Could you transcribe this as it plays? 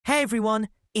Hey everyone,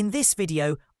 in this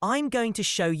video I'm going to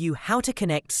show you how to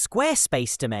connect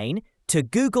Squarespace domain to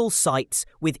Google Sites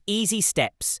with easy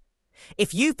steps.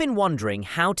 If you've been wondering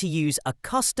how to use a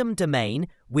custom domain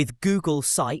with Google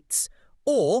Sites,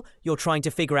 or you're trying to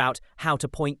figure out how to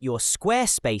point your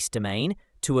Squarespace domain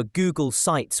to a Google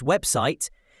Sites website,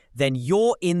 then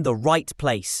you're in the right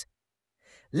place.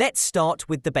 Let's start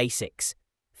with the basics.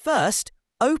 First,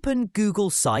 open Google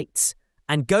Sites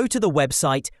and go to the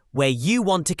website where you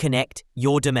want to connect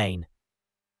your domain.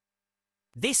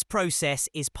 This process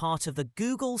is part of the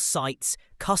Google Sites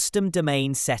custom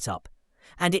domain setup,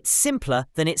 and it's simpler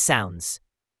than it sounds.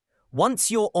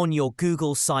 Once you're on your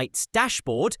Google Sites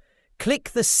dashboard,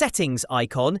 click the Settings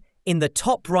icon in the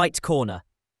top right corner.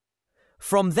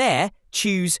 From there,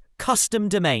 choose Custom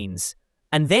Domains,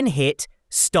 and then hit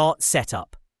Start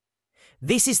Setup.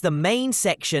 This is the main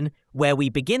section where we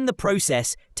begin the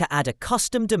process to add a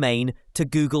custom domain to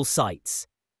Google Sites.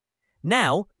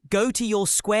 Now, go to your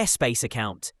Squarespace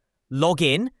account, log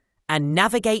in, and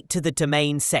navigate to the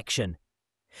Domain section.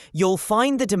 You'll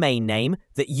find the domain name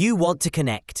that you want to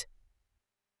connect.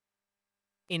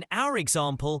 In our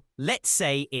example, let's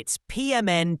say it's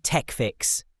PMN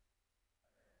TechFix.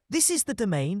 This is the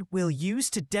domain we'll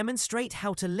use to demonstrate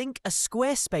how to link a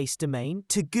Squarespace domain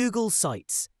to Google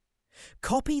Sites.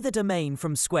 Copy the domain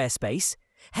from Squarespace,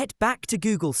 head back to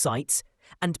Google Sites,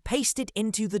 and paste it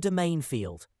into the domain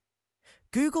field.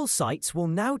 Google Sites will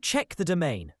now check the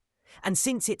domain, and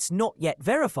since it's not yet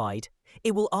verified,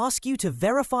 it will ask you to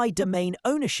verify domain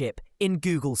ownership in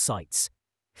Google Sites.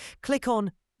 Click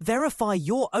on Verify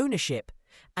Your Ownership,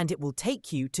 and it will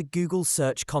take you to Google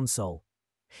Search Console.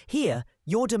 Here,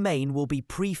 your domain will be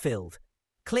pre-filled.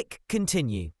 Click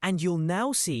Continue, and you'll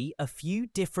now see a few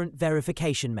different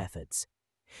verification methods.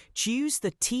 Choose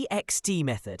the TXT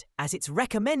method as it's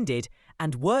recommended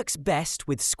and works best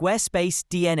with Squarespace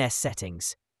DNS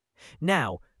settings.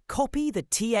 Now, copy the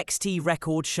TXT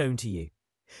record shown to you.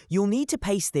 You'll need to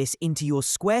paste this into your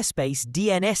Squarespace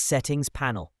DNS settings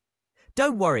panel.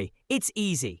 Don't worry, it's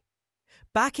easy.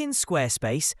 Back in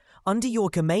Squarespace, under your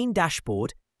domain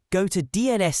dashboard, go to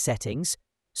DNS settings,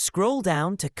 scroll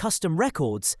down to Custom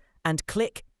Records and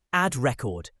click Add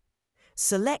Record.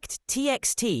 Select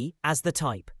TXT as the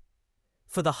type.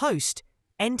 For the host,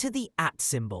 enter the @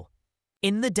 symbol.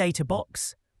 In the data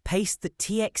box, paste the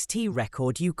TXT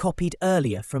record you copied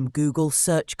earlier from Google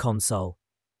Search Console.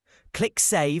 Click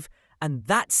Save, and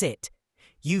that's it.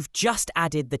 You've just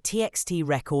added the TXT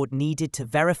record needed to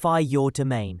verify your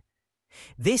domain.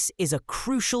 This is a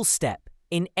crucial step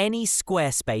in any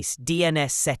Squarespace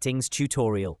DNS settings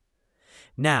tutorial.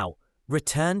 Now,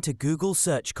 return to Google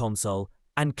Search Console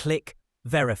and click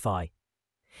Verify.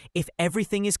 If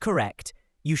everything is correct,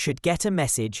 you should get a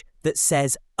message that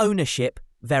says Ownership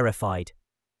Verified.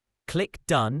 Click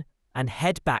Done and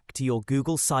head back to your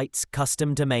Google Sites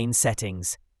custom domain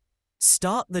settings.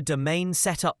 Start the domain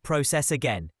setup process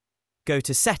again. Go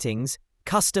to Settings,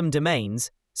 Custom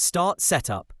Domains, Start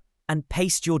Setup, and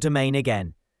paste your domain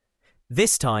again.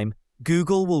 This time,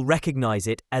 Google will recognize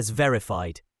it as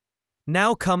verified.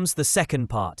 Now comes the second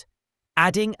part,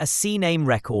 adding a CNAME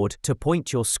record to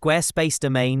point your Squarespace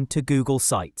domain to Google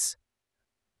Sites.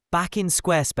 Back in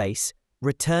Squarespace,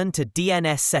 return to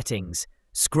DNS settings,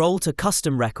 scroll to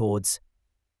Custom Records,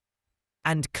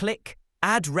 and click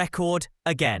Add Record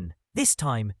again. This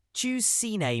time, choose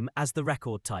CNAME as the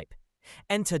record type.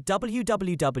 Enter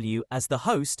www as the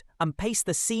host and paste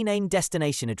the CNAME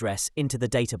destination address into the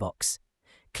data box.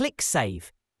 Click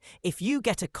Save. If you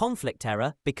get a conflict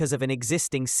error because of an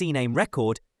existing CNAME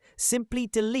record, simply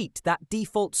delete that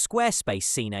default Squarespace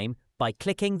CNAME by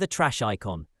clicking the trash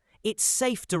icon. It's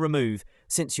safe to remove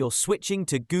since you're switching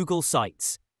to Google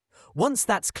Sites. Once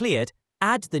that's cleared,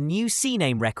 add the new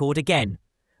CNAME record again.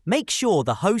 Make sure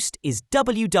the host is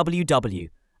www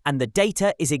and the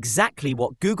data is exactly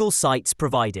what Google Sites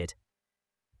provided.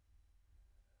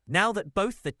 Now that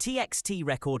both the TXT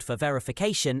record for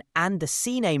verification and the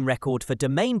CNAME record for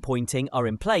domain pointing are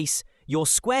in place, your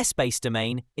Squarespace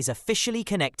domain is officially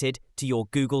connected to your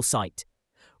Google site.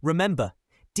 Remember,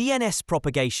 DNS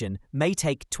propagation may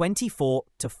take 24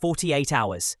 to 48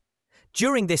 hours.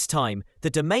 During this time,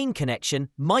 the domain connection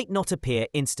might not appear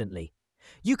instantly.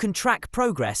 You can track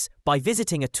progress by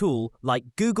visiting a tool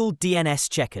like Google DNS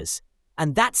Checkers.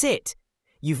 And that's it!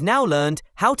 You've now learned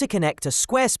how to connect a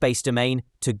Squarespace domain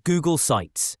to Google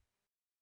Sites.